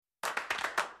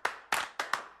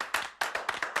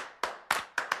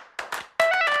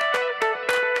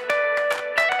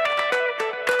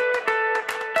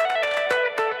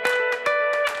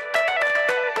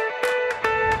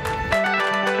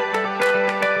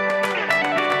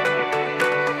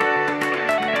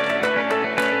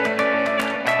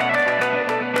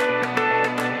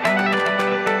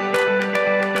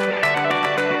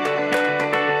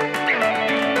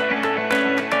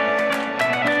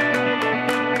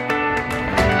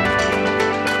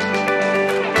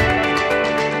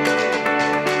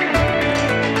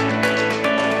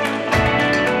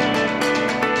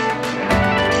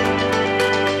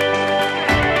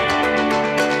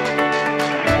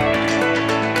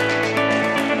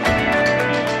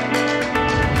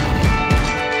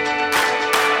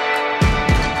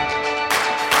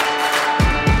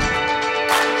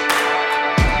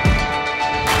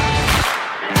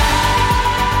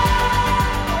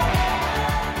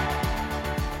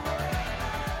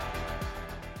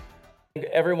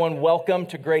Everyone, welcome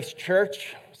to Grace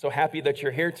Church. So happy that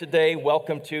you're here today.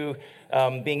 Welcome to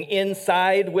being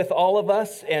inside with all of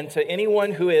us, and to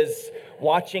anyone who is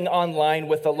watching online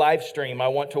with the live stream. I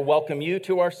want to welcome you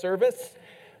to our service.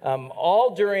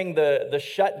 All during the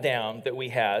shutdown that we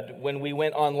had when we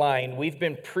went online, we've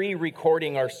been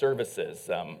pre-recording our services.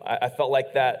 I felt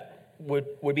like that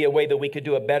would be a way that we could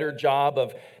do a better job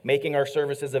of making our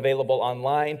services available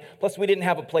online. Plus, we didn't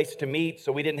have a place to meet,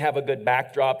 so we didn't have a good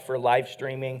backdrop for live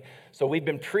streaming. So we've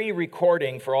been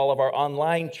pre-recording for all of our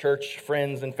online church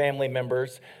friends and family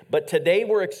members. But today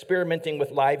we're experimenting with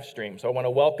live stream. So I want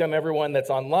to welcome everyone that's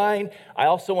online. I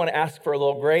also want to ask for a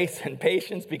little grace and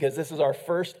patience because this is our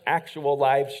first actual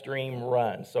live stream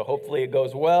run. So hopefully it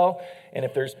goes well. And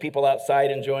if there's people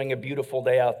outside enjoying a beautiful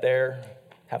day out there,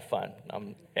 have fun.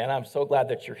 And I'm so glad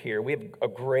that you're here. We have a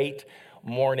great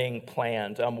morning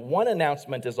planned. One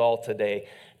announcement is all today.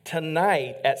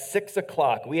 Tonight at 6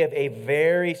 o'clock, we have a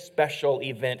very special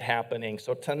event happening.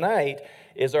 So tonight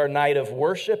is our night of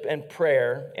worship and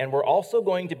prayer, and we're also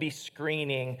going to be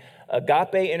screening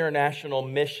Agape International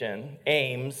Mission,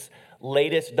 AIM's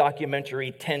latest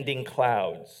documentary, Tending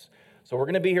Clouds. So we're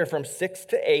going to be here from 6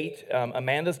 to 8.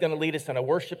 Amanda's going to lead us in a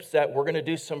worship set. We're going to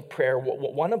do some prayer.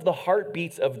 One of the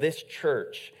heartbeats of this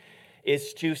church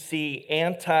is to see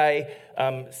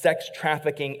anti-sex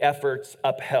trafficking efforts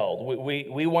upheld.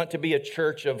 We want to be a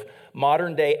church of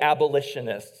modern-day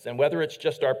abolitionists. And whether it's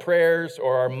just our prayers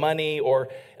or our money or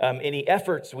any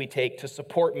efforts we take to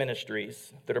support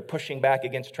ministries that are pushing back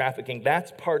against trafficking,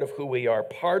 that's part of who we are.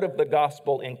 Part of the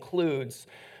gospel includes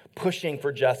pushing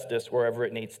for justice wherever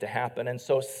it needs to happen. And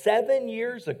so 7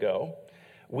 years ago,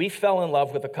 we fell in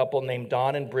love with a couple named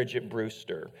Don and Bridget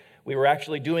Brewster. We were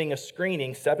actually doing a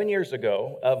screening 7 years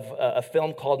ago of a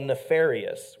film called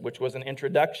Nefarious, which was an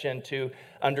introduction to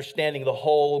understanding the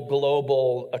whole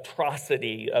global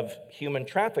atrocity of human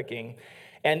trafficking.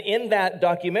 And in that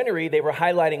documentary, they were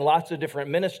highlighting lots of different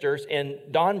ministers, and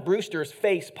Don Brewster's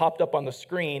face popped up on the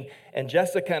screen, and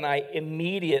Jessica and I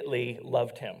immediately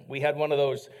loved him. We had one of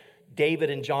those David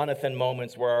and Jonathan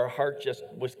moments where our heart just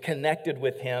was connected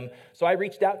with him. So I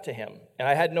reached out to him, and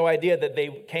I had no idea that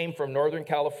they came from Northern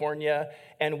California,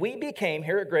 and we became,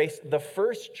 here at Grace, the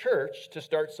first church to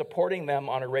start supporting them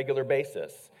on a regular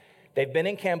basis. They've been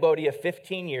in Cambodia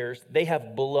 15 years. They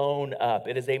have blown up.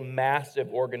 It is a massive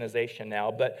organization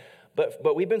now, but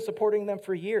we've been supporting them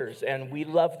for years, and we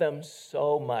love them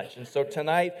so much. And so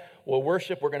tonight, we'll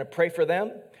worship. We're going to pray for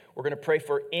them. We're going to pray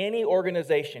for any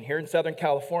organization here in Southern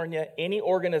California, any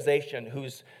organization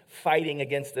who's fighting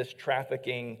against this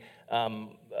trafficking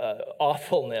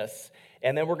awfulness.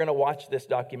 And then we're going to watch this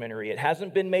documentary. It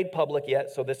hasn't been made public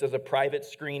yet, so this is a private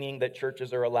screening that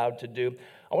churches are allowed to do.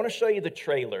 I want to show you the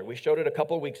trailer. We showed it a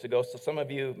couple of weeks ago, so some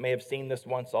of you may have seen this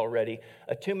once already.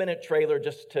 A 2-minute trailer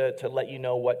just to let you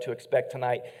know what to expect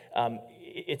tonight.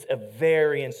 It's a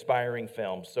very inspiring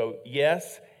film. So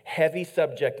yes, heavy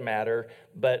subject matter,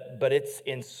 but it's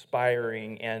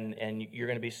inspiring, and you're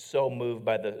going to be so moved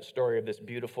by the story of this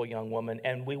beautiful young woman.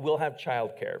 And we will have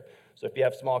childcare. So if you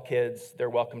have small kids, they're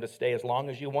welcome to stay as long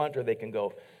as you want, or they can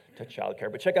go to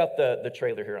childcare. But check out the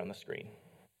trailer here on the screen.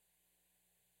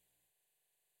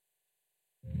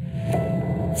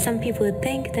 Some people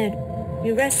think that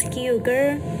you rescue a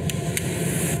girl,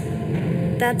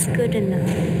 that's good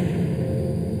enough.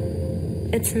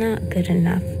 It's not good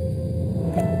enough.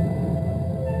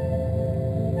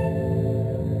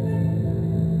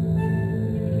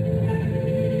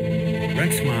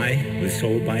 Rex Mai was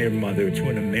sold by her mother to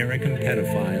an American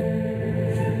pedophile.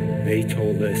 They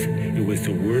told us it was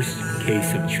the worst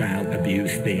case of child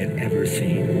abuse they had ever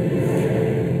seen.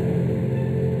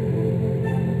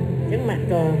 Trước mặt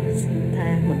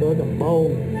tha một đôi đồng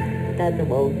bầu, ta đồng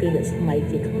bầu kia là mày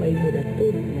chỉ không mày vừa đặt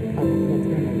tút một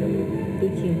phần là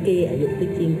tút chiên kia ở dụng tút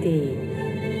chiên kia.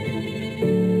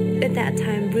 At that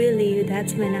time, really,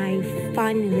 that's when I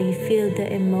finally feel the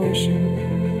emotion.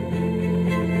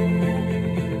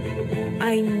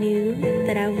 I knew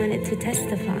that I wanted to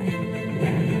testify.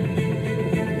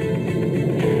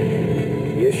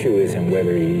 The issue isn't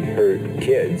whether he hurt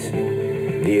kids.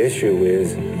 The issue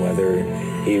is whether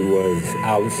he was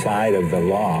outside of the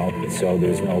law, so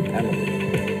there's no penalty.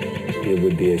 It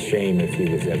would be a shame if he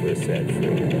was ever set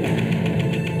free.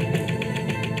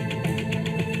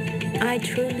 I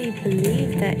truly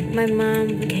believe that my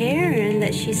mom cared and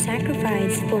that she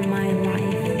sacrificed for my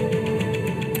life.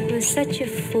 I was such a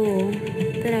fool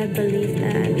that I believe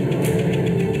that.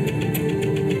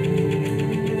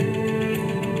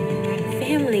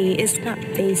 Family is not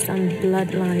based on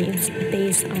bloodline, it's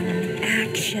based on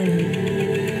action.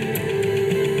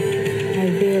 I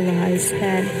realized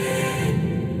that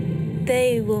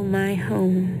they were my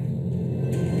home.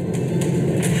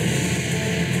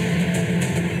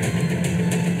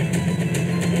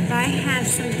 If I had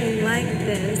something like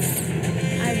this,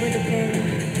 I would have been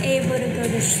able to go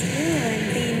to school and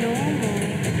be normal.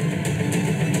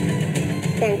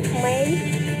 ទាំងក្មេង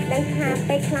ដឹងថា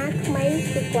ពេលខ្លះក្មេង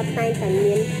គឺគាត់តែងតែ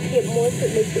មានភាពមួយគឺ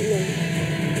ដូចពួក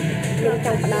ខ្ញុំច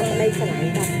ង់ផ្ដល់ក្តីស្រឡា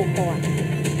ញ់ដល់ពួកគាត់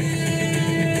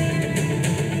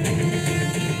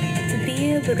To be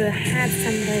able to have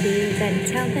somebody that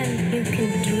tell them you can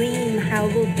dream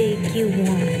however big you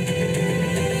want.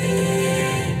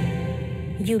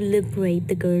 You liberate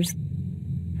the girls,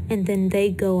 and then they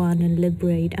go on and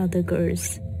liberate other girls.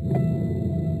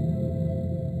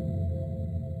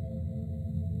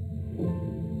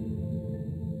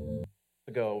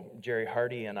 Ago, Jerry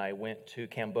Hardy and I went to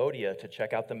Cambodia to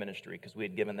check out the ministry because we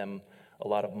had given them a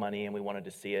lot of money and we wanted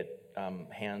to see it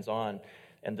hands-on.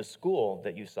 And the school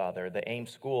that you saw there, the AIM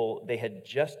school, they had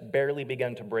just barely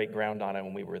begun to break ground on it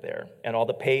when we were there. And all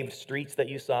the paved streets that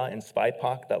you saw in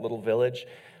Spaipak, that little village,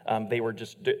 they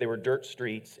were dirt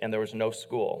streets and there was no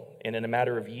school. And in a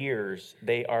matter of years,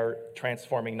 they are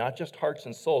transforming not just hearts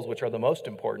and souls, which are the most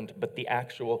important, but the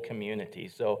actual community.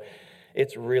 So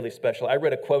it's really special. I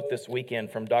read a quote this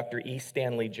weekend from Dr. E.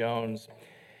 Stanley Jones.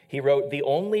 He wrote, "The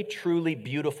only truly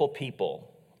beautiful people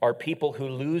are people who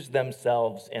lose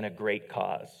themselves in a great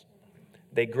cause.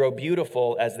 They grow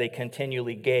beautiful as they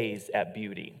continually gaze at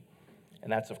beauty."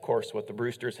 And that's, of course, what the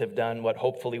Brewsters have done, what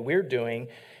hopefully we're doing.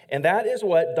 And that is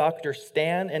what Dr.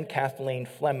 Stan and Kathleen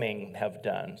Fleming have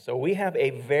done. So we have a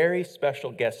very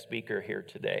special guest speaker here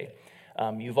today.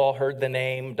 You've all heard the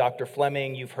name Dr.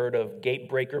 Fleming. You've heard of Gate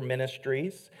Breaker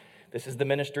Ministries. This is the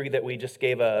ministry that we just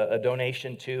gave a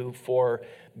donation to for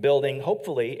building,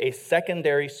 hopefully, a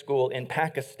secondary school in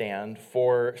Pakistan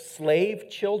for slave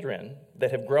children that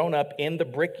have grown up in the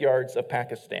brickyards of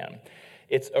Pakistan.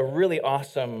 It's a really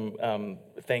awesome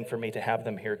thing for me to have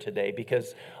them here today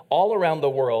because all around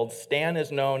the world, Stan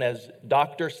is known as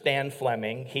Dr. Stan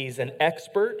Fleming. He's an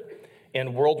expert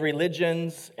in world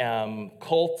religions,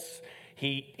 cults.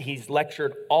 He's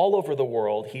lectured all over the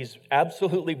world. He's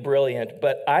absolutely brilliant.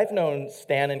 But I've known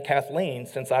Stan and Kathleen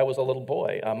since I was a little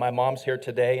boy. My mom's here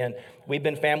today, and we've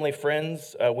been family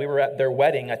friends. We were at their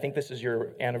wedding. I think this is your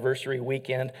anniversary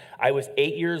weekend. I was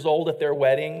 8 years old at their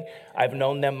wedding. I've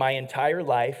known them my entire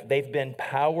life. They've been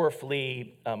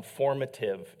powerfully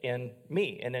formative in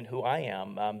me and in who I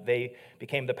am. They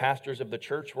became the pastors of the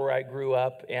church where I grew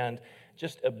up, and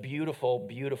just a beautiful,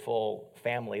 beautiful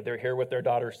family. They're here with their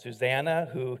daughter, Susanna,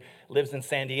 who lives in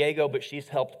San Diego, but she's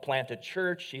helped plant a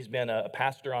church. She's been a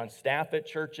pastor on staff at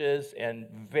churches and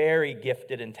very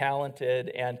gifted and talented.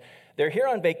 And they're here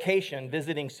on vacation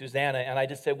visiting Susanna. And I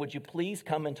just said, would you please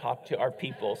come and talk to our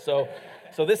people? So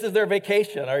this is their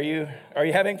vacation. Are you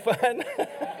having fun?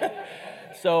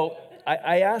 So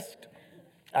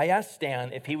I asked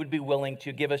Stan if he would be willing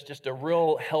to give us just a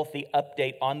real healthy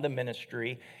update on the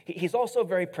ministry. He's also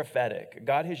very prophetic.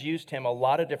 God has used him a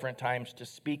lot of different times to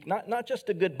speak, not just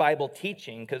a good Bible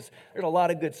teaching, because there's a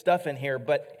lot of good stuff in here,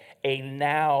 but a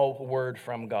now word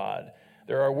from God.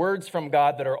 There are words from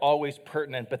God that are always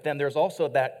pertinent, but then there's also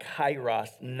that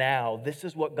kairos, now. This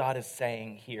is what God is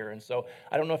saying here. And so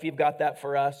I don't know if you've got that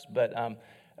for us, but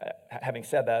having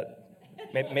said that,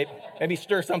 maybe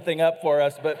stir something up for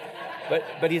us, but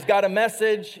he's got a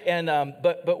message, and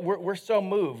but we're so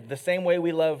moved. The same way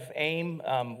we love AIM,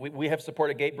 we have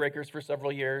supported Gate Breakers for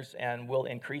several years, and will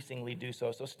increasingly do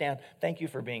so. So Stan, thank you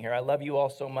for being here. I love you all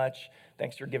so much.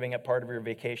 Thanks for giving up part of your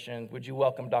vacation. Would you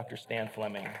welcome Dr. Stan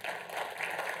Fleming?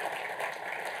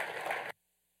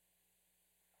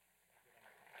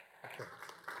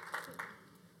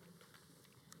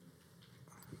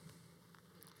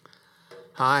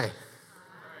 Hi.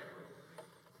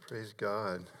 Praise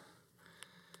God.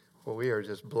 Well, we are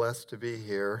just blessed to be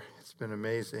here. It's been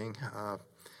amazing.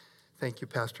 Thank you,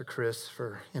 Pastor Chris,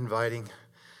 for inviting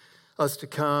us to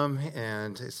come,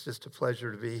 and it's just a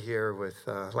pleasure to be here. With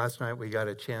last night, we got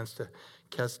a chance to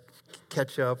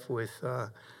catch up with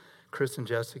Chris and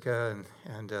Jessica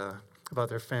and about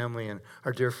their family and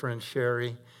our dear friend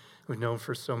Sherry, we've known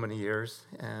for so many years.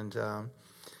 And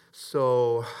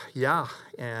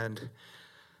and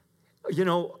you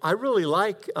know, I really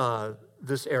like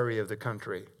this area of the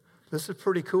country. This is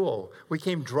pretty cool. We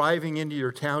came driving into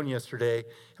your town yesterday,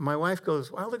 and my wife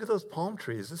goes, wow, look at those palm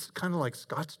trees. This is kind of like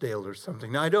Scottsdale or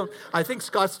something. Now, I think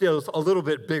Scottsdale is a little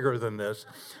bit bigger than this,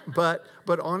 but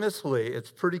honestly,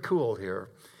 it's pretty cool here.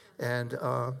 And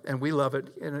we love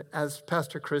it. And as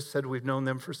Pastor Chris said, we've known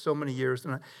them for so many years.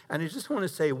 And I just want to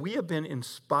say we have been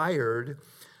inspired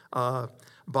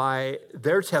by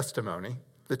their testimony.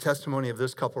 the testimony of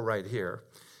this couple right here,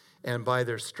 and by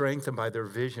their strength and by their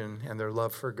vision and their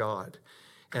love for God.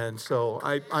 And so,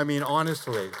 I mean,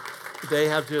 honestly, they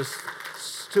have just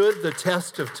stood the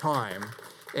test of time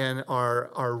and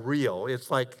are real. It's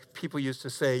like people used to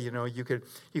say, you know, you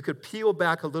could peel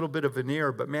back a little bit of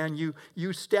veneer, but man,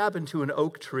 you stab into an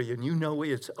oak tree and you know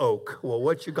it's oak. Well,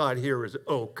 what you got here is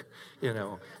oak. You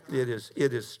know, it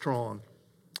is strong.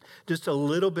 Just a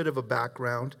little bit of a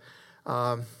background.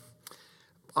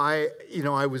 I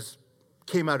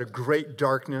came out of great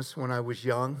darkness when I was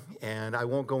young, and I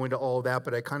won't go into all that,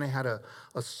 but I kind of had a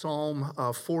Psalm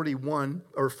 40,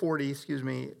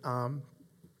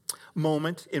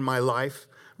 moment in my life,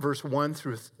 verse 1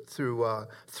 through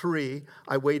 3.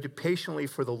 I waited patiently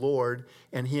for the Lord,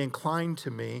 and he inclined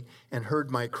to me and heard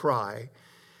my cry.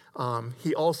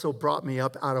 He also brought me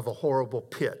up out of a horrible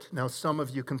pit. Now, some of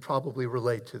you can probably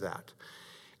relate to that.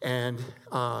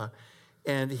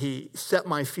 And he set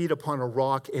my feet upon a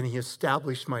rock, and he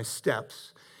established my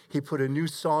steps. He put a new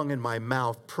song in my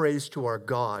mouth, praise to our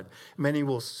God. Many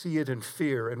will see it in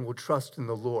fear and will trust in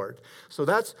the Lord. So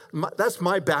that's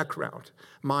my background,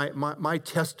 my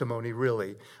testimony,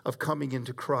 really, of coming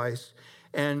into Christ.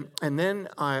 And then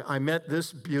I met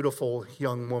this beautiful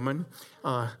young woman,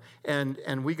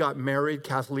 and we got married,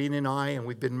 Kathleen and I, and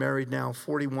we've been married now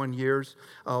 41 years.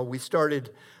 We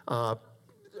started a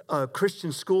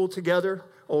Christian school together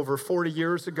over 40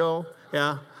 years ago,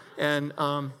 yeah. And,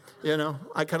 you know,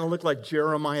 I kind of look like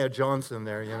Jeremiah Johnson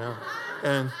there, you know.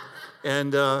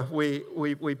 And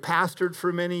we pastored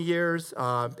for many years.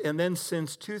 And then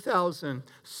since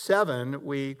 2007,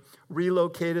 we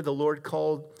relocated. The Lord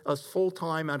called us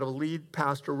full-time out of a lead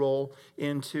pastor role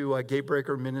into Gate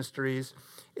Breaker Ministries.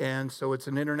 And so it's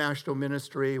an international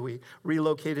ministry. We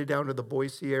relocated down to the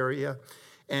Boise area.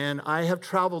 And I have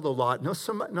traveled a lot, not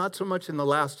so much in the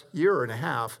last year and a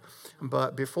half,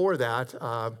 but before that,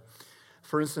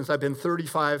 for instance, I've been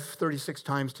 36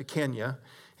 times to Kenya,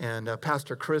 and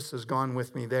Pastor Chris has gone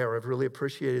with me there. I've really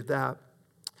appreciated that.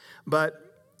 But,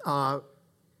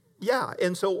 yeah,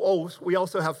 and so, we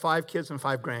also have 5 kids and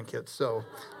 5 grandkids, so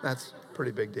that's a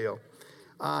pretty big deal.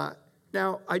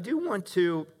 Now, I do want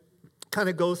to kind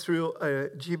of go through a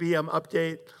GBM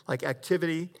update, like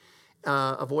activity,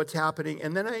 of what's happening.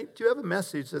 And then I do have a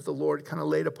message that the Lord kind of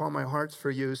laid upon my hearts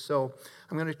for you. So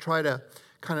I'm going to try to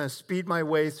kind of speed my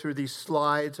way through these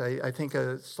slides. I think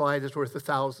a slide is worth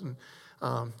 1,000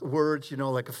 words, you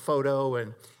know, like a photo.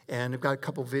 And I've got a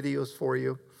couple videos for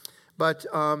you. But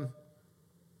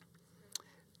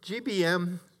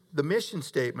GBM, the mission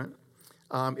statement,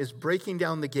 is breaking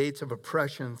down the gates of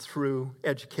oppression through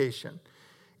education.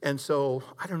 And so,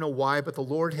 I don't know why, but the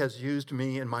Lord has used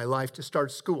me in my life to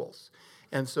start schools.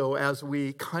 And so as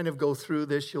we kind of go through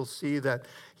this, you'll see that,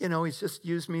 you know, he's just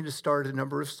used me to start a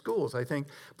number of schools. I think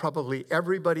probably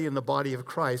everybody in the body of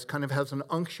Christ kind of has an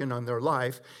unction on their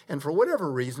life. And for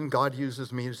whatever reason, God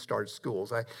uses me to start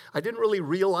schools. I didn't really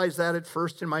realize that at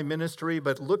first in my ministry,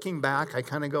 but looking back, I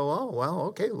kind of go, oh, well,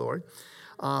 okay, Lord.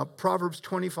 Proverbs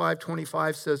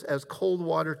 25:25 says, as cold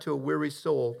water to a weary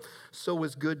soul, so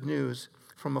is good news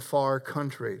from a far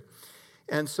country.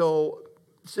 And so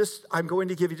I'm going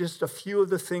to give you just a few of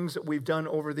the things that we've done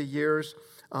over the years.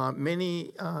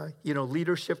 Many,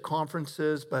 leadership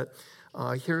conferences, but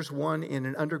here's one in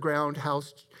an underground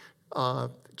house,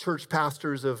 church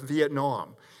pastors of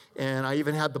Vietnam. And I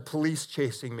even had the police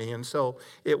chasing me. And so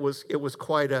it was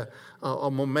quite a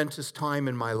momentous time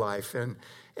in my life.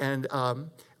 And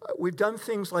we've done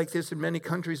things like this in many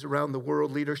countries around the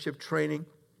world, leadership training.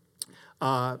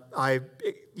 I've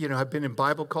been in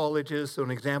Bible colleges, so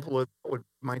an example of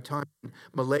my time in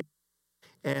Malaysia,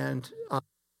 and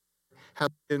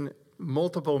have been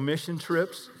multiple mission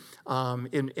trips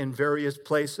in various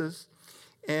places.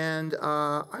 And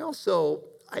I also,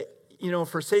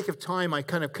 for sake of time, I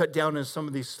kind of cut down on some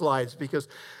of these slides because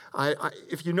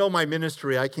if you know my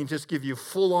ministry, I can just give you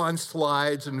full-on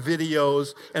slides and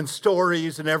videos and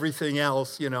stories and everything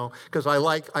else, because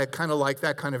I kind of like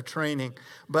that kind of training.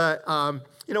 But,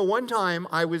 one time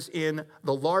I was in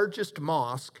the largest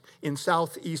mosque in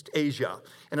Southeast Asia,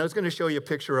 and I was going to show you a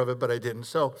picture of it, but I didn't.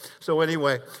 So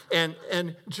anyway, and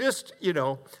just,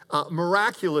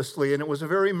 miraculously, and it was a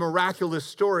very miraculous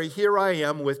story, here I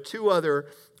am with 2 other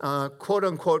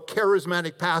quote-unquote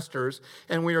charismatic pastors,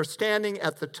 and we are standing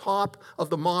at the top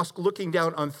of the mosque looking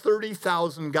down on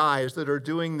 30,000 guys that are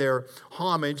doing their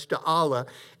homage to Allah,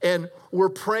 and we're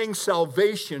praying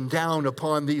salvation down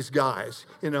upon these guys.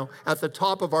 At the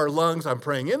top of our lungs, I'm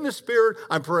praying in the Spirit,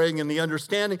 I'm praying in the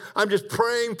understanding, I'm just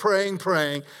praying,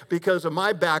 because of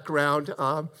my background,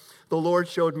 the Lord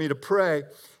showed me to pray,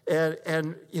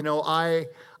 and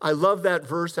I love that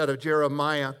verse out of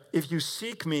Jeremiah. If you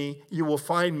seek me, you will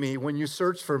find me when you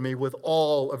search for me with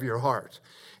all of your heart.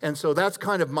 And so that's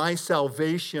kind of my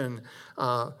salvation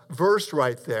verse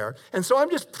right there. And so I'm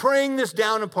just praying this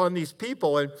down upon these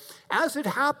people. And as it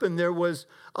happened, there was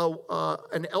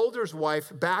an elder's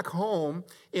wife back home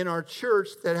in our church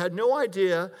that had no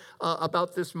idea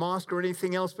about this mosque or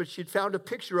anything else, but she'd found a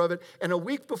picture of it. And a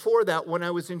week before that, when I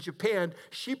was in Japan,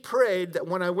 she prayed that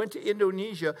when I went to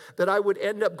Indonesia, that I would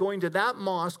end up going to that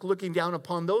mosque, looking down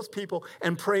upon those people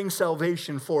and praying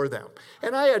salvation for them.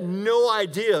 And I had no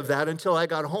idea of that until I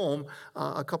got home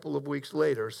a couple of weeks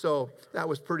later. So that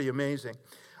was pretty amazing.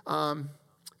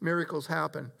 Miracles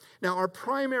happen. Now, our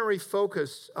primary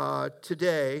focus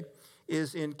today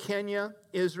is in Kenya,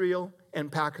 Israel,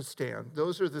 and Pakistan.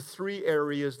 Those are the three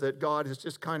areas that God has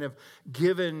just kind of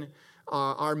given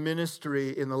our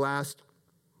ministry in the last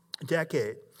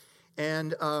decade.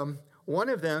 And one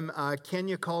of them,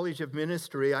 Kenya College of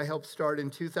Ministry, I helped start in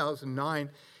 2009.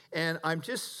 And I'm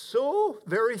just so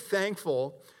very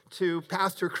thankful to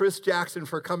Pastor Chris Jackson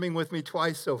for coming with me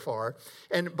twice so far.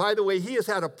 And by the way, he has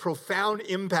had a profound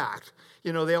impact.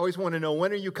 You know, they always want to know,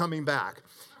 when are you coming back?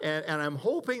 And I'm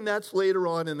hoping that's later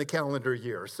on in the calendar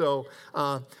year. So,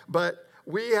 but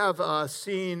we have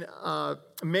seen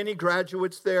many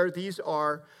graduates there. These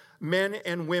are men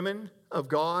and women of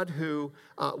God who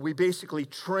we basically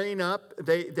train up.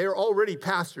 They're already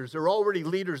pastors. They're already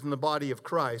leaders in the body of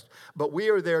Christ. But we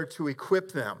are there to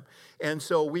equip them. And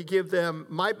so we give them,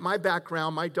 my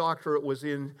background, my doctorate was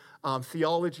in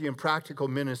theology and practical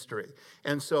ministry.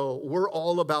 And so we're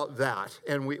all about that.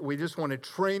 And we just want to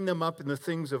train them up in the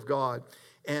things of God.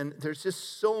 And there's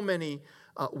just so many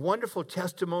wonderful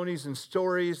testimonies and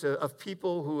stories of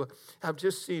people who have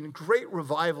just seen great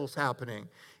revivals happening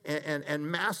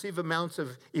and massive amounts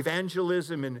of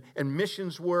evangelism and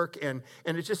missions work. And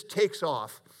it just takes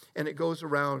off. And it goes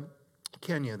around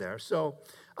Kenya there. So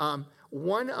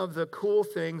one of the cool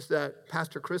things that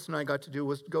Pastor Chris and I got to do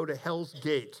was go to Hell's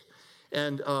Gate.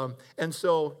 And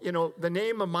so, you know, the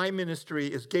name of my ministry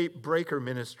is Gate Breaker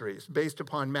Ministries, based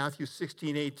upon Matthew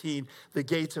 16:18, the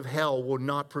gates of hell will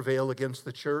not prevail against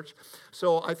the church.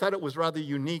 So I thought it was rather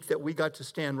unique that we got to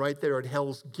stand right there at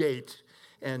Hell's Gate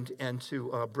and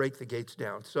to break the gates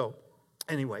down. So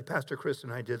anyway, Pastor Chris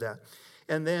and I did that.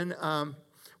 And then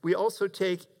we also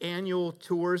take annual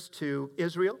tours to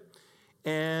Israel.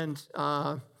 And,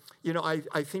 you know,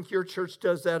 I think your church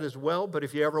does that as well. But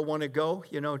if you ever want to go,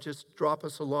 you know, just drop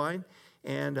us a line.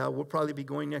 And we'll probably be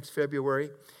going next February.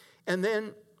 And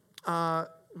then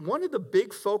one of the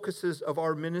big focuses of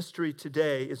our ministry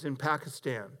today is in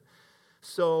Pakistan.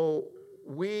 So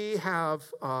we have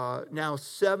now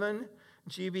 7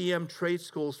 GBM trade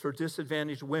schools for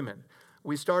disadvantaged women.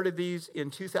 We started these in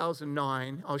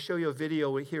 2009. I'll show you a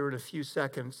video here in a few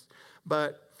seconds.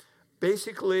 But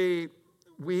basically,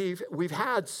 we've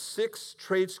had 6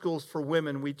 trade schools for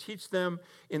women. We teach them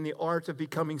in the art of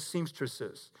becoming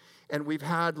seamstresses. And we've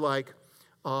had like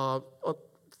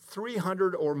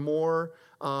 300 or more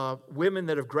women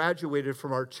that have graduated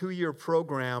from our 2-year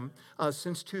program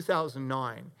since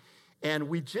 2009. And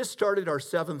we just started our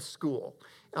 7th school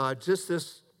just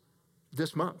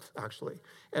this month, actually.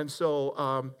 And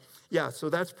so, so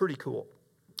that's pretty cool.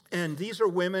 And these are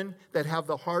women that have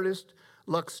the hardest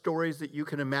luck stories that you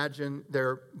can imagine.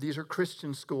 These are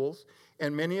Christian schools,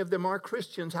 and many of them are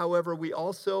Christians. However, we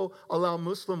also allow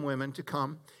Muslim women to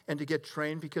come and to get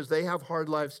trained because they have hard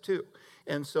lives too.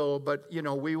 And so, but, you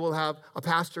know, we will have a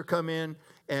pastor come in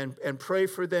and pray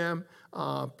for them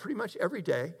pretty much every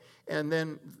day, and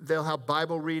then they'll have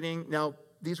Bible reading. Now,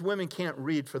 these women can't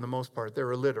read for the most part.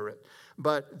 They're illiterate.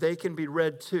 But they can be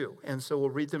read too. And so we'll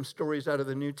read them stories out of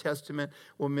the New Testament.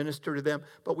 We'll minister to them.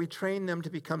 But we train them to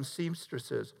become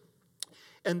seamstresses.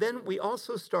 And then we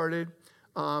also started,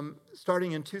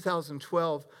 starting in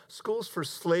 2012, schools for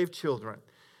slave children.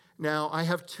 Now, I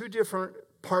have 2 different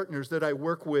partners that I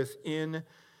work with in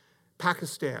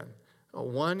Pakistan.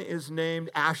 One is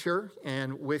named Asher,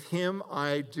 and with him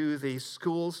I do the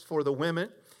schools for the women.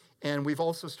 And we've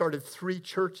also started 3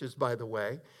 churches, by the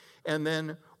way. And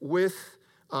then with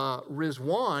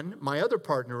Rizwan, my other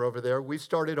partner over there, we've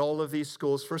started all of these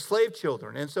schools for slave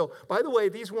children. And so, by the way,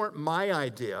 these weren't my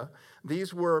idea.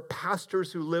 These were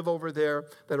pastors who live over there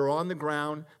that are on the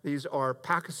ground. These are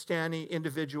Pakistani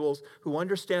individuals who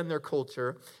understand their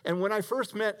culture. And when I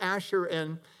first met Asher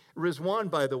and Rizwan,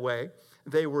 by the way,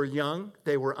 they were young,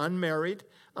 they were unmarried,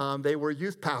 they were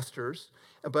youth pastors.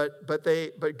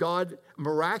 But God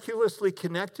miraculously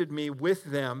connected me with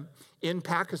them in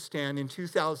Pakistan in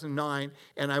 2009,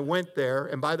 and I went there.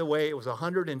 And by the way, it was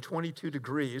 122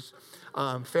 degrees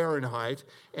Fahrenheit,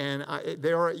 and by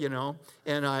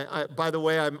the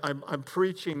way, I'm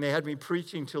preaching. They had me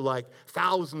preaching to like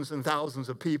thousands and thousands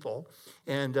of people,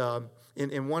 and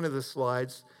in one of the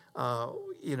slides,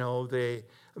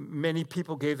 many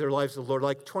people gave their lives to the Lord.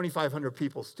 Like 2,500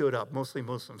 people stood up, mostly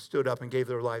Muslims, stood up and gave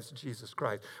their lives to Jesus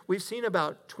Christ. We've seen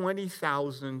about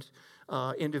 20,000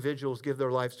 individuals give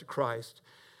their lives to Christ.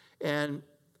 And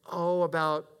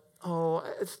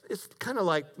it's kind of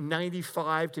like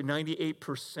 95 to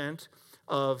 98%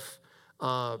 of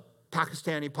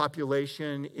Pakistani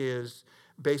population is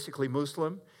basically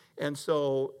Muslim. And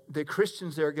so the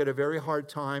Christians there get a very hard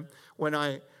time. When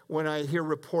I hear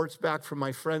reports back from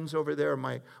my friends over there,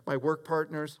 my work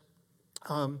partners,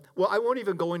 I won't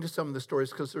even go into some of the stories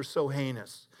because they're so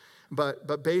heinous.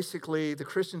 But basically, the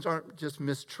Christians aren't just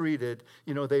mistreated,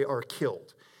 they are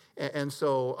killed. And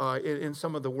so in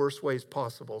some of the worst ways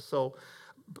possible. So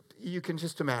you can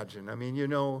just imagine. I mean,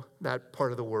 that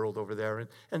part of the world over there.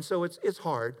 And so it's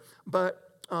hard.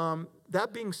 But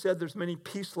that being said, there's many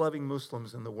peace-loving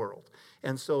Muslims in the world.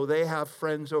 And so they have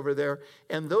friends over there.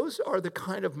 And those are the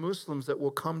kind of Muslims that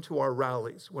will come to our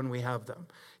rallies when we have them.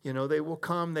 They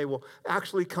will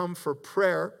actually come for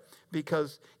prayer,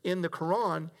 because in the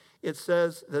Quran, it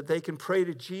says that they can pray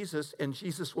to Jesus and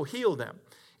Jesus will heal them.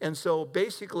 And so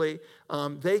basically,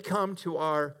 they come to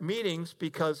our meetings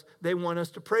because they want us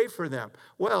to pray for them.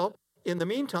 Well, in the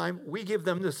meantime, we give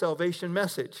them the salvation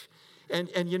message. And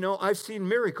I've seen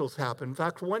miracles happen. In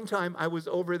fact, one time I was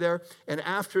over there, and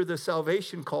after the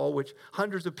salvation call, which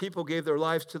hundreds of people gave their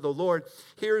lives to the Lord,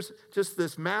 here's just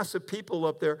this mass of people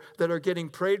up there that are getting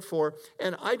prayed for.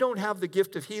 And I don't have the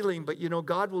gift of healing, but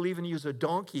God will even use a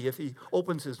donkey if he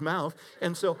opens his mouth.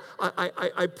 And so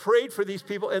I prayed for these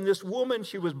people, and this woman,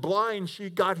 she was blind, she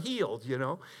got healed,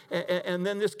 And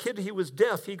then this kid, he was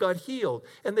deaf, he got healed.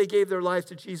 And they gave their lives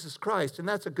to Jesus Christ. And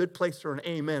that's a good place for an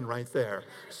amen right there.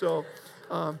 So...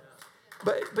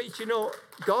 But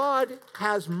God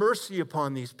has mercy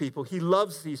upon these people. He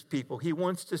loves these people. He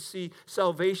wants to see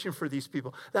salvation for these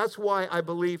people. That's why I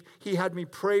believe he had me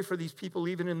pray for these people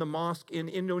even in the mosque in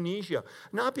Indonesia.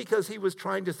 Not because he was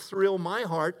trying to thrill my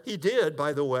heart. He did,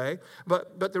 by the way.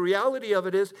 But the reality of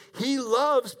it is he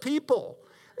loves people.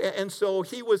 And so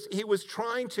he was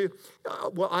trying to,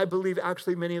 I believe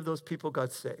actually many of those people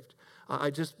got saved. I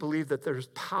just believe that there's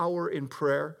power in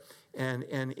prayer and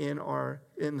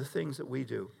in the things that we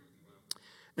do.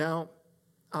 Now,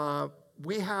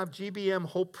 we have GBM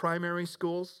Hope Primary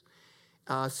Schools,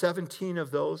 17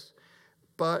 of those,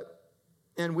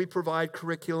 and we provide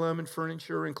curriculum and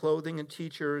furniture and clothing and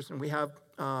teachers, and we have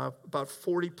about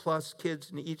 40 plus kids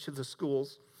in each of the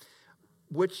schools,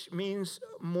 which means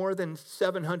more than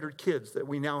 700 kids that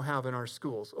we now have in our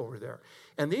schools over there.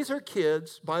 And these are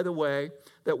kids, by the way,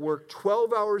 that work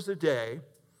 12 hours a day,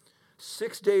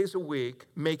 6 days a week,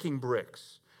 making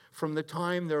bricks from the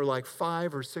time they're like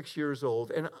 5 or 6 years old.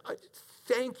 And I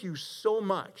thank you so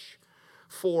much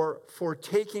for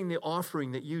taking the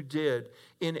offering that you did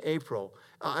in April.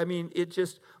 I'm going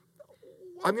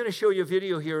to show you a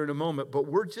video here in a moment, but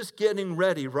we're just getting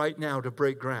ready right now to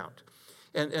break ground.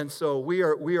 And so we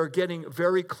are getting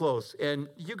very close. And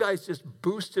you guys just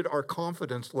boosted our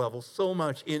confidence level so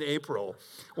much in April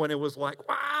when it was like,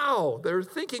 wow, they're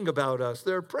thinking about us.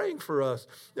 They're praying for us.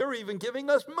 They're even giving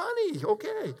us money.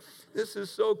 Okay, this is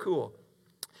so cool.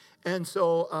 And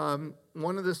so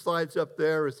one of the slides up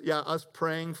there is, us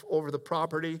praying over the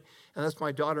property. And that's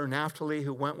my daughter, Naphtali,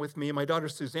 who went with me. My daughter,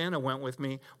 Susanna, went with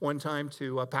me one time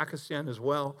to Pakistan as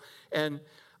well. And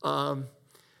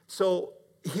so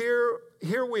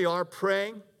here we are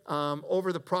praying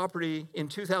over the property in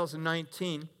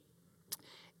 2019.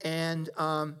 And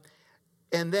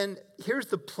then here's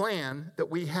the plan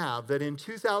that we have, that in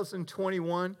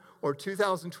 2021 or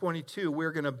 2022,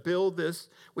 we're going to build this.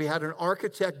 We had an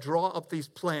architect draw up these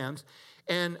plans.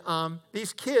 And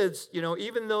these kids,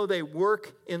 even though they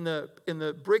work in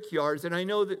the brickyards, and I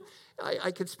know that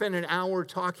I could spend an hour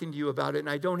talking to you about it, and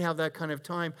I don't have that kind of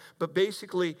time, but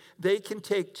basically they can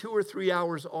take 2 or 3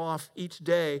 hours off each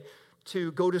day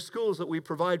to go to schools that we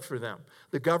provide for them.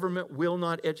 The government will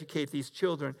not educate these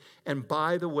children. And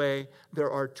by the way,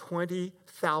 there are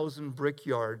 20,000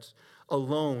 brickyards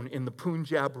alone in the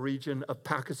Punjab region of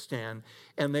Pakistan,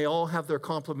 and they all have their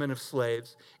complement of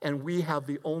slaves, and we have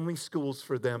the only schools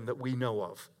for them that we know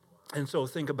of. And so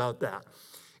think about that.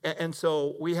 And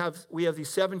so we have these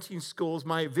 17 schools.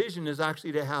 My vision is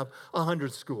actually to have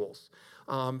 100 schools.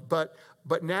 But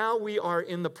now we are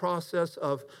in the process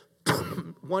of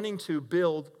wanting to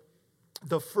build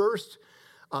the first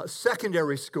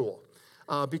secondary school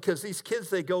because these kids,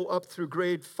 they go up through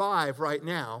grade 5 right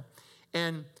now.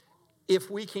 And if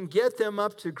we can get them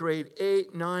up to grade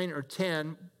 8, 9, or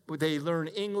 10, they learn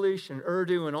English and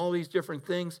Urdu and all these different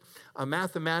things,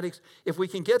 mathematics. If we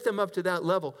can get them up to that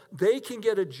level, they can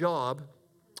get a job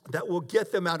that will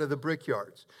get them out of the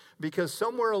brickyards. Because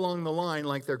somewhere along the line,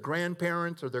 like their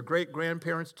grandparents or their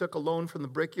great-grandparents took a loan from the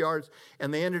brickyards,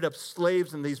 and they ended up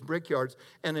slaves in these brickyards.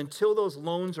 And until those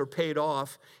loans are paid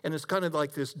off, and it's kind of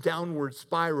like this downward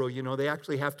spiral, you know, they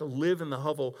actually have to live in the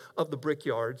hovel of the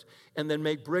brickyards and then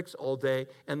make bricks all day.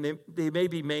 And they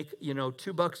maybe make, you know,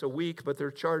 $2 a week, but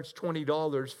they're charged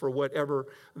 $20 for whatever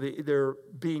they're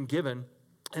being given.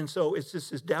 And so it's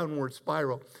just this downward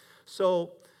spiral.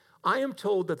 So I am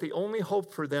told that the only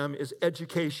hope for them is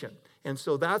education. And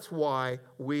so that's why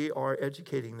we are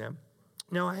educating them.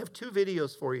 Now, I have 2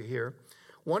 videos for you here.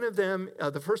 One of them,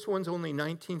 the first one's only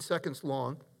 19 seconds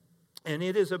long, and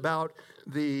it is about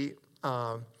the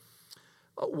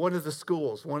one of the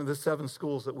schools, one of the 7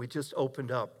 schools that we just opened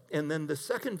up. And then the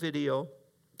second video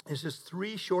is just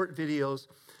 3 short videos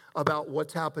about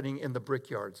what's happening in the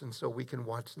brickyards. And so we can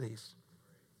watch these.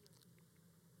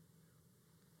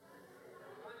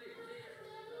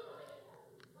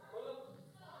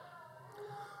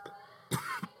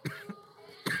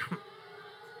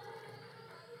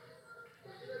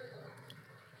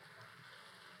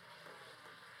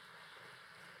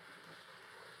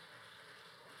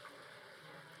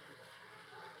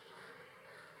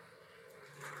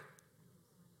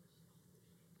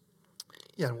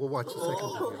 Yeah, we'll watch the second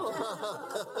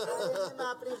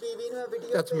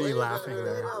video. That's me laughing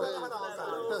there.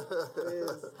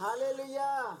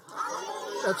 Hallelujah.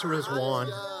 That's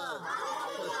Rizwan.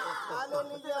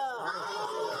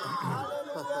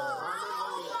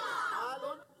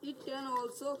 It can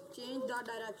also change the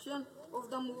direction of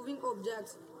the moving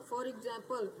objects. For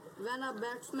example, when a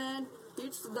batsman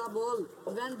hits the ball,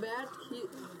 when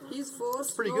his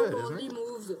force pretty not good, isn't only it?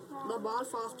 moves the ball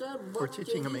faster, We're but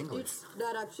teaching him changes English. its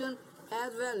direction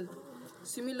as well.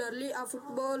 Similarly, a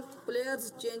football player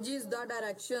changes the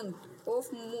direction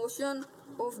of motion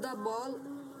of the ball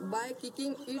by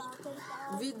kicking it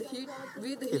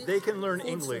with If they can learn foot.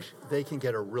 English, they can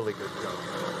get a really good job.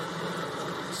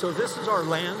 So this is our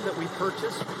land that we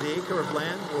purchased, the acre of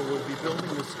land where we'll be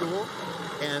building the school.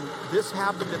 And this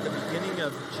happened at the beginning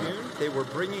of June. They were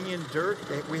bringing in dirt.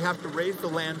 We have to raise the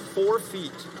land 4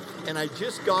 feet. And I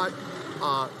just got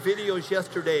videos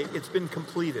yesterday. It's been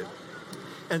completed.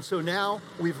 And so now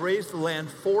we've raised the land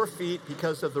 4 feet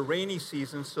because of the rainy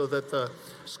season so that the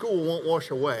school won't wash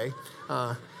away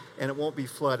and it won't be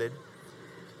flooded.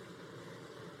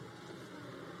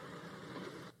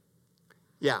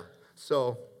 Yeah,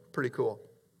 so pretty cool.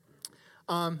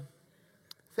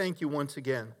 Thank you once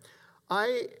again.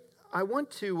 I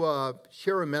want to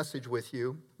share a message with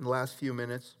you in the last few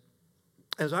minutes.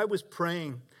 As I was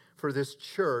praying for this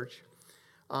church,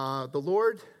 the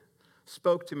Lord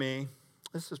spoke to me.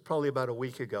 This was probably about a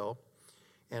week ago,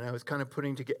 and I was kind of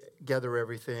putting together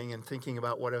everything and thinking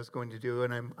about what I was going to do,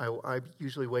 and I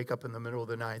usually wake up in the middle of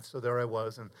the night, so there I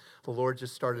was, and the Lord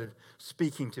just started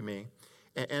speaking to me.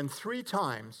 And 3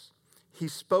 times, he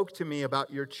spoke to me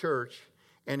about your church,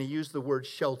 and he used the word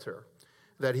shelter,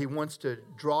 that he wants to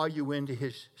draw you into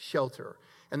his shelter.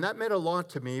 And that meant a lot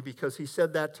to me because he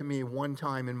said that to me one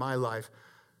time in my life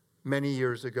many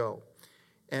years ago.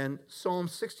 And Psalm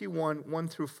 61, 1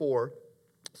 through 4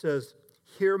 says,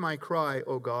 "Hear my cry,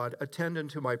 O God, attend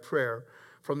unto my prayer.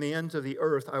 From the ends of the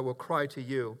earth I will cry to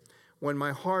you. When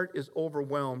my heart is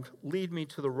overwhelmed, lead me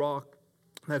to the rock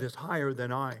that is higher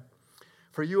than I.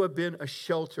 For you have been a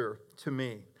shelter to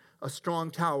me, a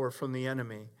strong tower from the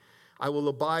enemy. I will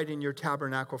abide in your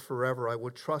tabernacle forever. I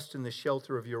will trust in the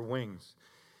shelter of your wings."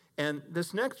 And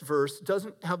this next verse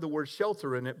doesn't have the word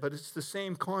shelter in it, but it's the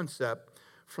same concept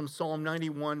from Psalm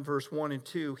 91, verse 1 and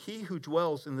 2. "He who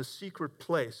dwells in the secret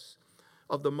place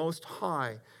of the Most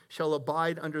High shall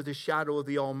abide under the shadow of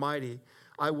the Almighty.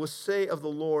 I will say of the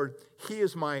Lord, he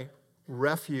is my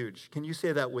refuge." Can you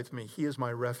say that with me? He is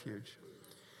my refuge.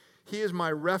 He is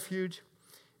my refuge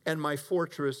and my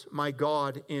fortress, my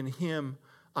God, in him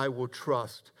I will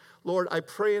trust. Lord, I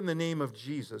pray in the name of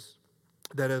Jesus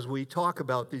that as we talk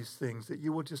about these things, that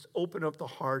you will just open up the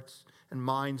hearts and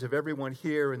minds of everyone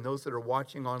here and those that are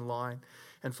watching online.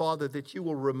 And Father, that you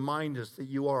will remind us that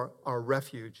you are our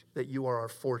refuge, that you are our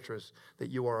fortress, that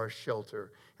you are our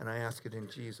shelter. And I ask it in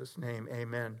Jesus' name,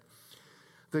 amen.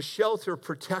 The shelter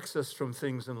protects us from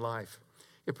things in life.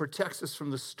 It protects us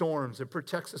from the storms. It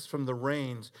protects us from the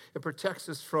rains. It protects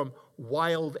us from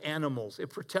wild animals. It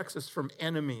protects us from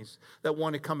enemies that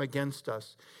want to come against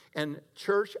us. And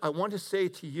church, I want to say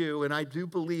to you, and I do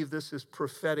believe this is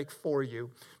prophetic for you,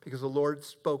 because the Lord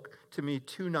spoke to me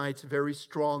 2 nights very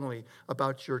strongly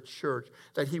about your church,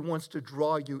 that he wants to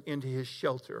draw you into his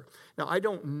shelter. Now, I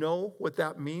don't know what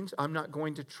that means. I'm not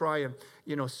going to try and,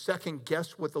 second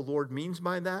guess what the Lord means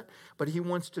by that, but he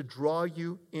wants to draw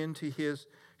you into his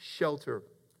shelter.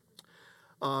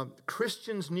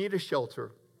 Christians need a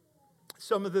shelter.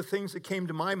 Some of the things that came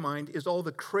to my mind is all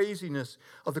the craziness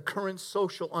of the current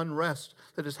social unrest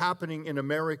that is happening in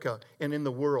America and in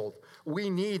the world. We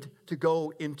need to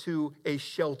go into a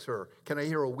shelter. Can I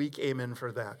hear a weak amen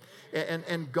for that?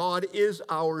 And God is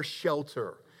our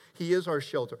shelter. He is our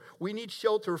shelter. We need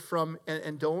shelter from,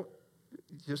 and don't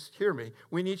just hear me,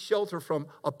 we need shelter from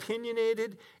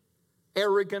opinionated,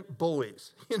 arrogant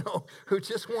bullies, who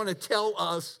just want to tell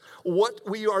us what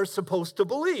we are supposed to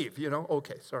believe,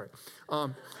 Okay, sorry.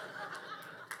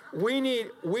 We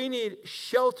need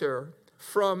shelter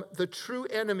from the true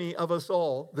enemy of us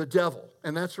all, the devil,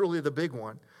 and that's really the big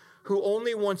one, who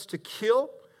only wants to kill,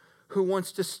 who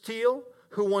wants to steal,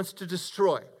 who wants to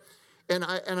destroy. And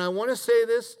I want to say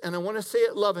this, and I want to say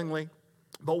it lovingly,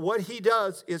 but what he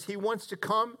does is he wants to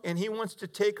come and he wants to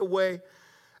take away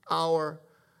our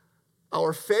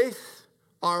faith,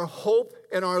 our hope,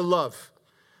 and our love.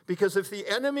 Because if the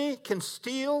enemy can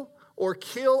steal or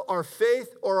kill our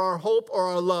faith or our hope or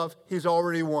our love, he's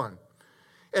already won.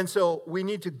 And so we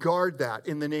need to guard that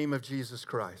in the name of Jesus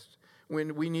Christ.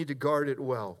 We need to guard it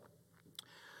well.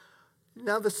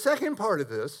 Now, the second part of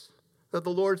this that the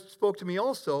Lord spoke to me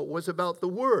also was about the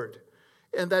Word,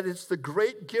 and that it's the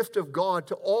great gift of God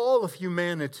to all of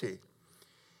humanity,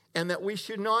 and that we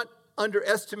should not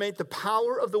underestimate the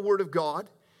power of the Word of God,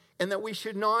 and that we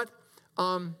should not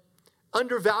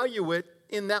undervalue it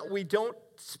in that we don't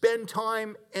spend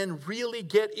time and really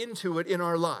get into it in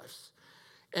our lives.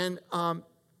 And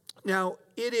now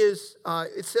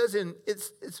it says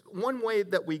it's one way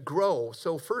that we grow.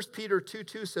 So 1 Peter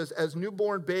 2:2 says, as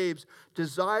newborn babes,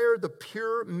 desire the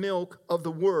pure milk of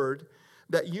the Word,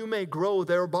 that you may grow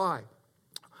thereby.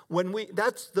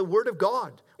 That's the Word of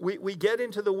God. We get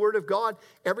into the Word of God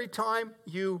every time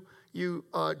you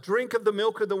drink of the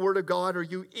milk of the Word of God, or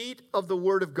you eat of the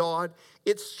Word of God.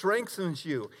 It strengthens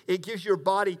you. It gives your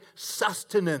body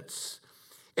sustenance,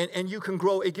 and you can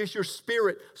grow. It gives your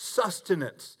spirit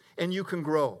sustenance, and you can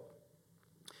grow.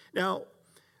 Now,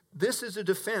 this is a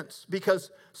defense because,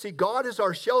 see, God is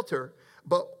our shelter,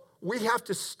 but we have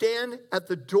to stand at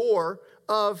the door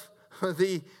of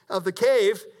the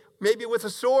cave, maybe with a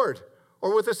sword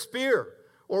or with a spear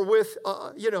or with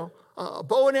a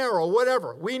bow and arrow,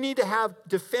 whatever. We need to have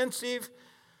defensive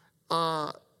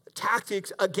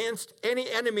tactics against any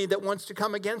enemy that wants to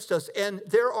come against us. And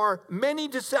there are many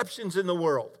deceptions in the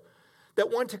world that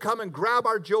want to come and grab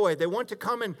our joy. They want to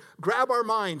come and grab our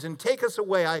minds and take us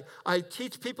away. I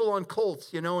teach people on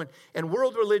cults, and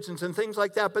world religions and things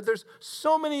like that. But there's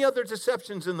so many other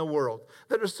deceptions in the world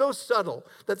that are so subtle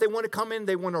that they want to come in.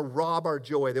 They want to rob our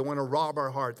joy. They want to rob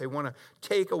our heart. They want to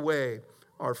take away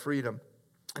our freedom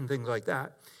and things like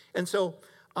that. And so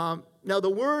now the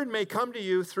Word may come to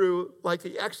you through like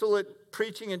the excellent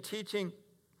preaching and teaching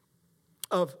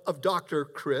of Dr.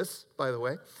 Chris, by the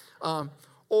way,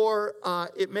 or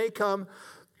it may come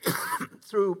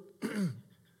through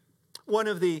one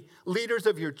of the leaders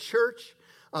of your church,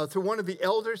 through one of the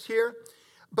elders here.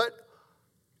 But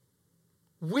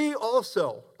we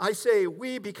also, I say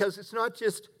we because it's not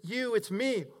just you, it's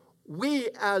me. We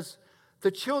as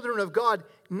the children of God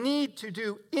need to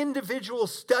do individual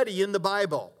study in the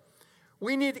Bible.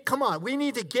 We need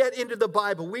to get into the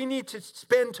Bible. We need to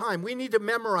spend time. We need to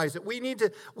memorize it. We need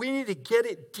to get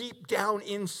it deep down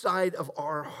inside of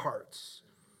our hearts.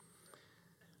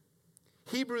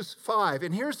 Hebrews 5,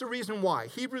 and here's the reason why.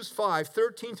 Hebrews 5,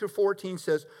 13 through 14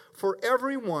 says, for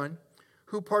everyone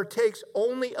who partakes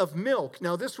only of milk.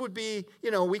 Now this would be,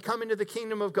 we come into the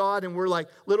kingdom of God and we're like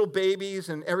little babies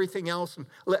and everything else, and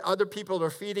other people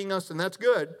are feeding us, and that's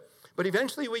good. But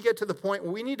eventually we get to the point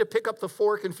where we need to pick up the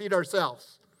fork and feed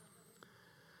ourselves.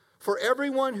 For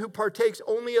everyone who partakes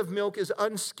only of milk is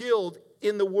unskilled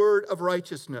in the word of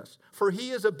righteousness, for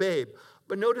he is a babe.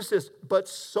 But notice this, but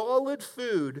solid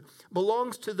food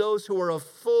belongs to those who are of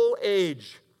full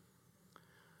age,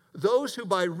 those who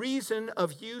by reason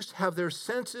of use have their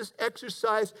senses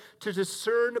exercised to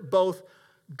discern both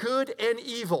good and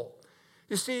evil.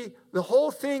 You see, the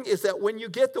whole thing is that when you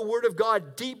get the Word of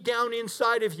God deep down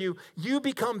inside of you, you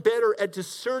become better at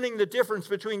discerning the difference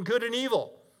between good and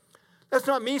evil. That's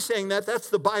not me saying that. That's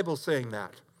the Bible saying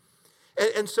that.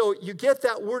 And so you get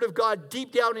that word of God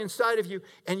deep down inside of you,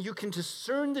 and you can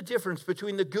discern the difference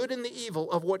between the good and the evil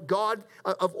of what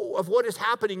of what is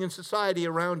happening in society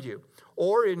around you,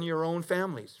 or in your own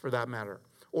families, for that matter,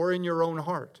 or in your own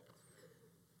heart.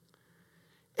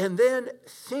 And then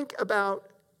think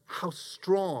about how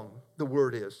strong the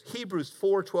word is. Hebrews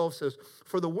 4:12 says,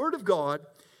 "For the word of God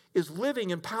is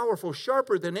living and powerful,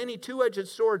 sharper than any two-edged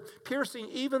sword, piercing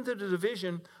even to the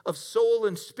division of soul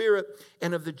and spirit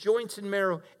and of the joints and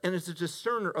marrow, and is a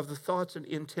discerner of the thoughts and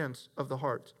intents of the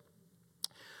heart."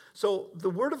 So the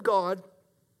word of God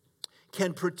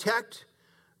can protect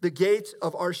the gates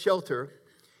of our shelter.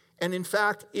 And in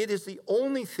fact, it is the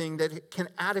only thing that can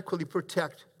adequately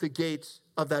protect the gates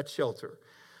of that shelter.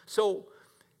 So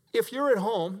if you're at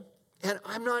home, and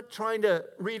I'm not trying to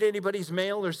read anybody's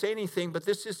mail or say anything, but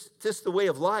this is just the way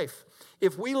of life.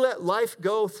 If we let life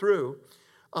go through,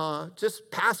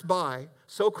 just pass by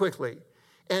so quickly,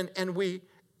 and we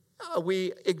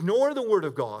ignore the word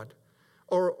of God,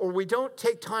 or we don't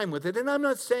take time with it, and I'm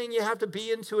not saying you have to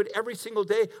be into it every single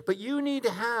day, but you need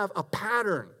to have a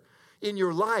pattern in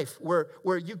your life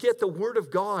where you get the word of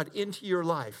God into your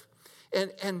life.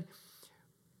 And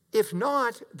if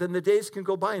not, then the days can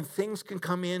go by and things can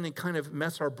come in and kind of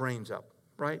mess our brains up,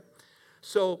 right?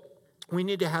 So we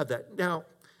need to have that. Now,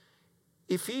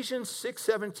 Ephesians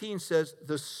 6:17 says,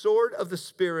 "The sword of the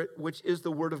Spirit, which is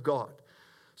the word of God."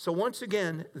 So once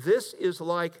again, this is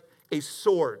like a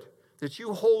sword that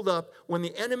you hold up when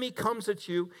the enemy comes at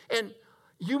you. And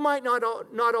you might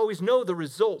not always know the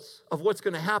results of what's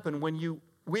going to happen when you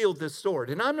wield this sword.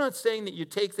 And I'm not saying that you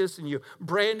take this and you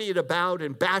brandy it about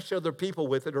and bash other people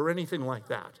with it or anything like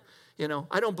that.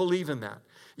 I don't believe in that.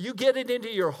 You get it into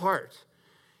your heart,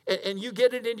 and you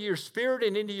get it into your spirit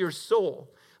and into your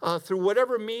soul through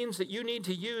whatever means that you need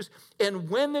to use. And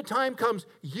when the time comes,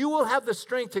 you will have the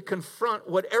strength to confront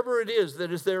whatever it is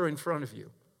that is there in front of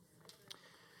you.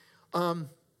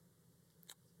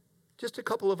 Just a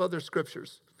couple of other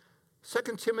scriptures.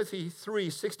 2 Timothy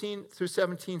 3:16 through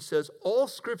 17 says, "All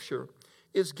scripture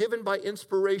is given by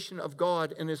inspiration of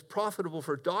God and is profitable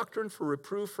for doctrine, for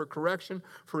reproof, for correction,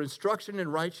 for instruction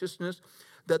in righteousness,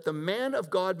 that the man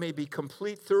of God may be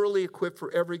complete, thoroughly equipped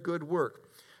for every good work."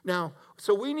 Now,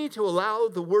 so we need to allow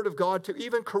the word of God to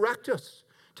even correct us,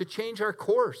 to change our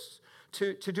course,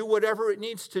 to do whatever it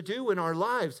needs to do in our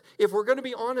lives, if we're going to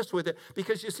be honest with it.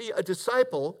 Because you see, a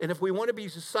disciple, and if we want to be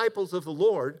disciples of the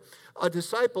Lord, a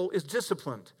disciple is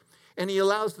disciplined. And he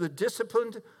allows the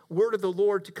disciplined word of the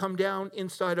Lord to come down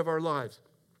inside of our lives.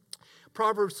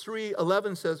 Proverbs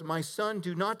 3:11 says, "My son,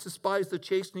 do not despise the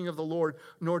chastening of the Lord,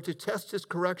 nor detest his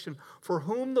correction. For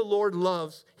whom the Lord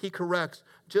loves, he corrects,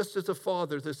 just as a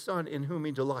father the son in whom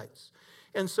he delights."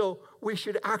 And so we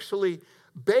should actually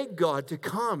beg God to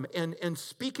come and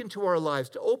speak into our lives,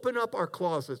 to open up our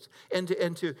closets, and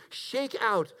to shake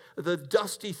out the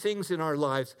dusty things in our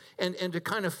lives, and to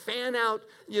kind of fan out,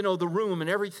 the room and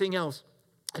everything else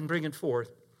and bring it forth.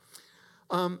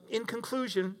 In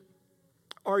conclusion,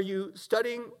 are you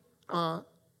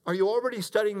already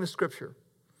studying the scripture?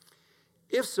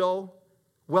 If so,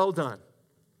 well done.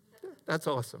 That's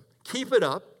awesome. Keep it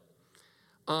up,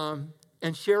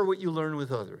 and share what you learn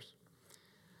with others.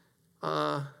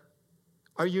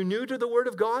 Are you new to the Word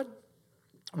of God?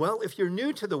 Well, if you're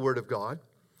new to the Word of God,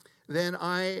 then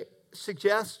I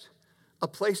suggest a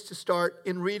place to start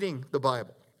in reading the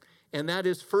Bible, and that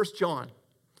is 1 John,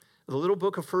 the little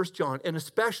book of 1 John, and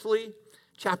especially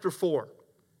chapter 4,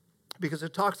 because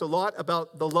it talks a lot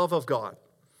about the love of God.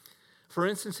 For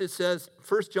instance, it says,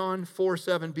 1 John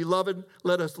 4:7, "Beloved,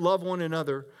 let us love one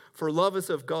another, for love is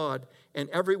of God, and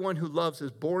everyone who loves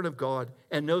is born of God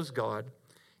and knows God."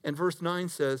 And verse 9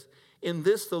 says, "In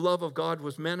this the love of God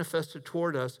was manifested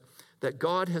toward us, that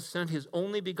God has sent his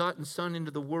only begotten Son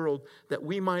into the world that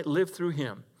we might live through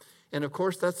him." And of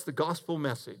course, that's the gospel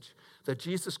message, that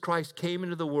Jesus Christ came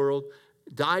into the world,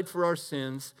 died for our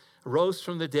sins, rose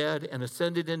from the dead, and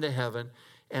ascended into heaven.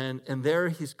 And there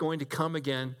he's going to come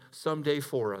again someday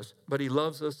for us. But he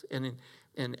loves us and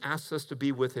asks us to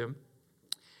be with him.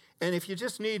 And if you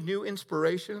just need new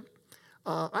inspiration,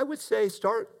 I would say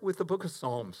start with the book of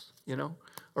Psalms,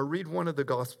 or read one of the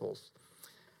Gospels.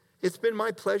 It's been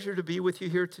my pleasure to be with you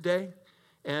here today,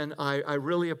 and I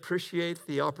really appreciate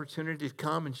the opportunity to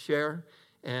come and share,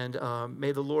 and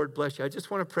may the Lord bless you. I just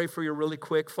want to pray for you really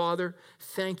quick. Father,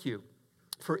 thank you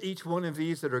for each one of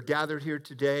these that are gathered here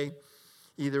today,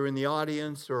 either in the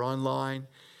audience or online.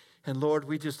 And Lord,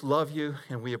 we just love you,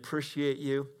 and we appreciate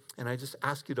you. And I just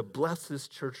ask you to bless this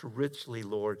church richly,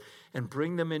 Lord, and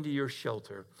bring them into your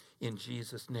shelter. In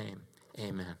Jesus' name,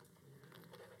 amen.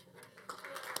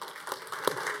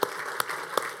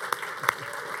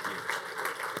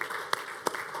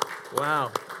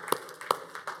 Wow.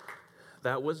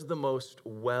 That was the most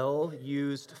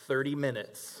well-used 30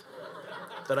 minutes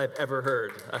that I've ever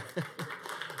heard.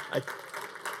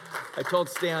 I told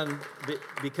Stan,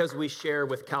 because we share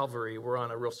with Calvary, we're on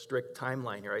a real strict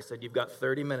timeline here. I said, you've got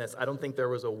 30 minutes. I don't think there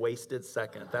was a wasted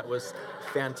second. That was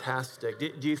fantastic.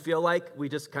 Do you feel like we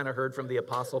just kind of heard from the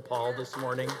Apostle Paul this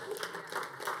morning?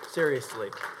 Seriously.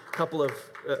 A couple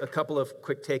of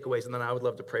quick takeaways, and then I would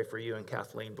love to pray for you and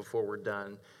Kathleen before we're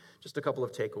done. Just a couple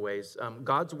of takeaways.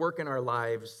 God's work in our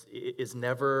lives is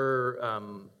never,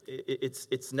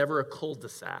 it's never a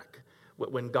cul-de-sac.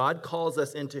 When God calls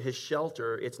us into his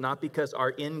shelter, it's not because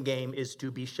our end game is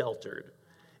to be sheltered.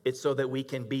 It's so that we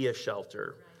can be a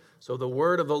shelter. So the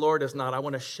word of the Lord is not, I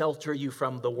want to shelter you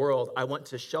from the world. I want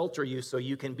to shelter you so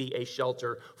you can be a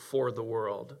shelter for the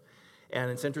world. And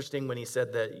it's interesting when he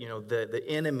said that, the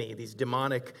enemy, these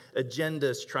demonic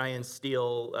agendas try and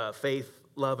steal faith,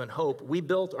 love, and hope. We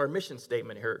built our mission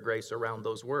statement here at Grace around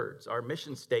those words. Our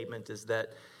mission statement is that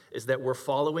we're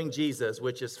following Jesus,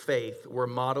 which is faith, we're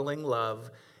modeling love,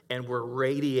 and we're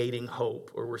radiating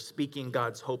hope, or we're speaking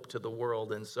God's hope to the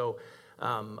world. And so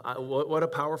what a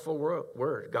powerful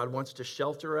word. God wants to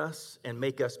shelter us and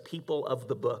make us people of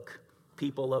the book,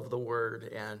 people of the word,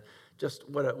 and just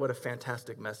what a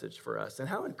fantastic message for us. And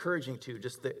how encouraging, too,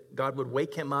 just that God would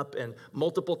wake him up and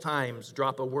multiple times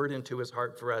drop a word into his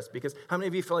heart for us. Because how many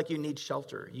of you feel like you need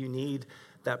shelter? You need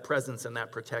that presence and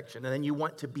that protection, and then you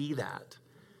want to be that.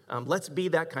 Let's be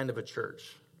that kind of a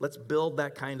church. Let's build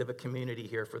that kind of a community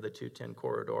here for the 210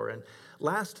 corridor. And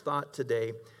last thought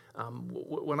today,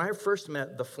 when I first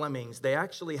met the Flemings, they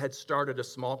actually had started a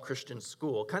small Christian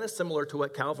school, kind of similar to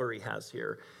what Calvary has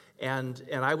here. And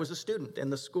I was a student in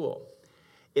the school.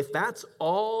 If that's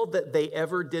all that they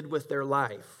ever did with their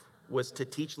life was to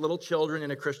teach little children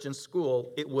in a Christian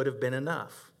school, it would have been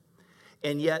enough.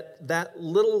 And yet that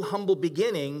little humble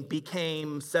beginning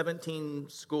became 17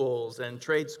 schools and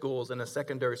trade schools and a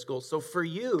secondary school. So for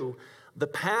you, the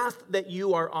path that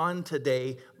you are on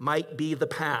today might be the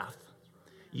path.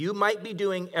 You might be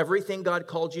doing everything God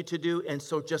called you to do, and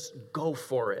so just go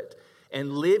for it.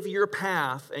 And live your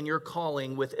path and your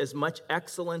calling with as much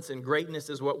excellence and greatness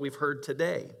as what we've heard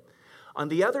today. On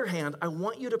the other hand, I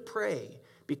want you to pray,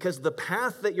 because the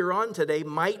path that you're on today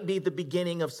might be the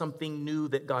beginning of something new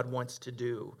that God wants to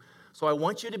do. So I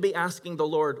want you to be asking the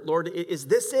Lord, is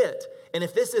this it? And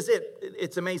if this is it,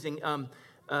 it's amazing.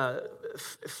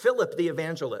 Philip the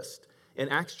evangelist in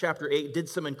Acts chapter 8 did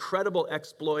some incredible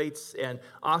exploits and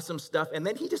awesome stuff, and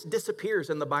then he just disappears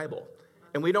in the Bible.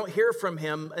 And we don't hear from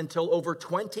him until over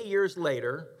 20 years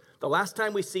later. The last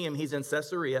time we see him, he's in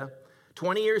Caesarea.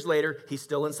 20 years later, he's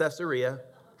still in Caesarea,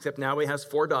 except now he has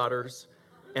 4 daughters.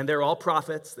 And they're all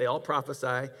prophets. They all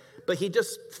prophesy. But he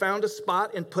just found a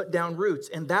spot and put down roots.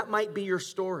 And that might be your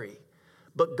story.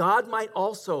 But God might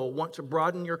also want to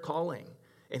broaden your calling.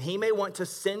 And he may want to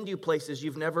send you places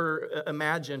you've never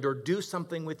imagined, or do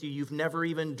something with you you've never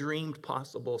even dreamed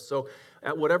possible. So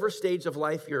at whatever stage of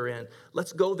life you're in,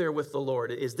 let's go there with the Lord.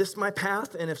 Is this my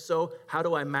path? And if so, how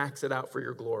do I max it out for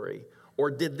your glory? Or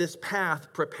did this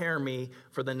path prepare me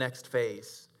for the next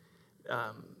phase?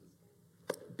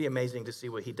 Be amazing to see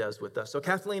what he does with us. So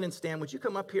Kathleen and Stan, would you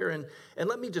come up here and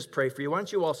let me just pray for you? Why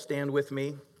don't you all stand with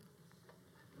me?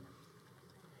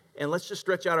 And let's just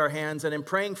stretch out our hands. And in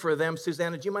praying for them,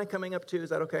 Susanna, do you mind coming up too? Is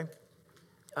that okay?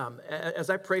 As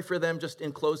I pray for them, just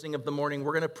in closing of the morning,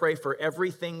 we're going to pray for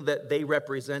everything that they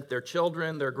represent, their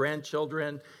children, their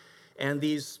grandchildren, and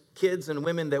these kids and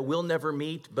women that we'll never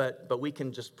meet, but we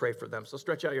can just pray for them. So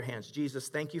stretch out your hands. Jesus,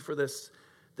 thank you for this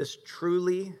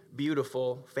truly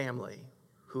beautiful family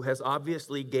who has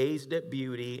obviously gazed at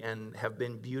beauty and have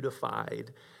been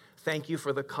beautified. Thank you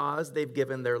for the cause they've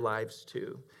given their lives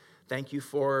to. Thank you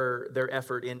for their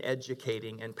effort in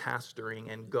educating and pastoring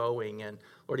and going. And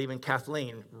Lord, even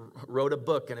Kathleen wrote a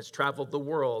book and has traveled the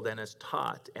world and has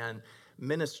taught and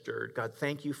ministered. God,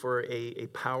 thank you for a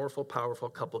powerful, powerful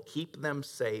couple. Keep them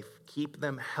safe. Keep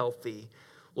them healthy.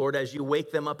 Lord, as you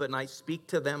wake them up at night, speak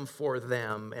to them for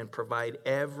them and provide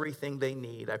everything they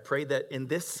need. I pray that in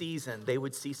this season, they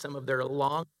would see some of their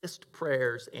longest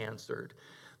prayers answered.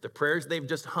 The prayers they've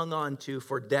just hung on to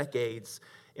for decades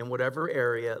in whatever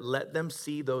area, let them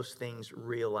see those things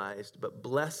realized. But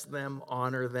bless them,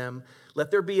 honor them. Let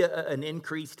there be an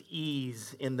increased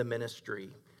ease in the ministry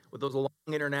with those long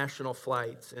international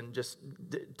flights and just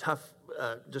tough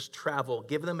travel.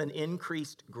 Give them an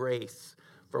increased grace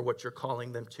for what you're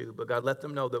calling them to. But God, let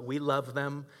them know that we love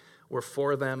them, we're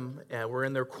for them, and we're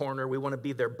in their corner. We want to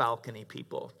be their balcony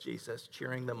people, Jesus,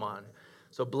 cheering them on.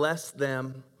 So bless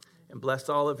them and bless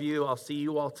all of you. I'll see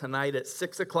you all tonight at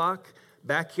 6 o'clock.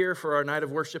 back here for our night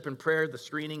of worship and prayer, the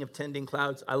screening of Tending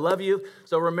Clouds. I love you.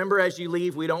 So remember, as you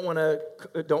leave,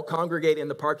 don't congregate in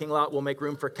the parking lot. We'll make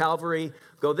room for Calvary.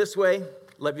 Go this way.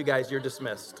 Love you guys. You're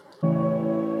dismissed.